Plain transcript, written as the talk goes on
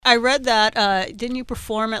I read that. Didn't you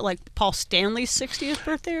perform at like Paul Stanley's 60th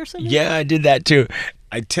birthday or something? Yeah, I did that too.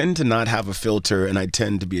 I tend to not have a filter, and I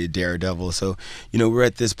tend to be a daredevil. So, we're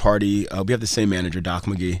at this party. We have the same manager, Doc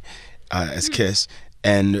McGee, as KISS.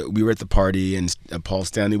 And we were at the party, and Paul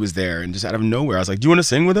Stanley was there. And just out of nowhere, I was like, "Do you want to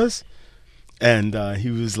sing with us?" And he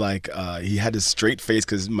was like, he had this straight face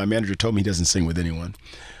because my manager told me he doesn't sing with anyone.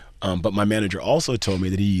 But my manager also told me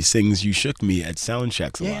that he sings "You Shook Me" at sound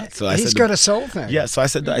checks a lot. So he's got a soul thing. Yeah, so I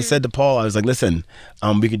said to Paul, I was like, "Listen,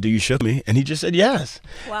 we could do "You Shook Me," and he just said yes.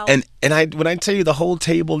 Wow. And when I tell you the whole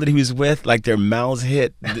table that he was with, like their mouths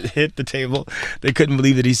hit the table, they couldn't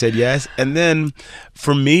believe that he said yes. And then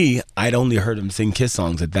for me, I'd only heard him sing KISS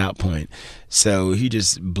songs at that point, so he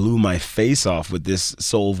just blew my face off with this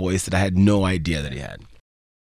soul voice that I had no idea that he had.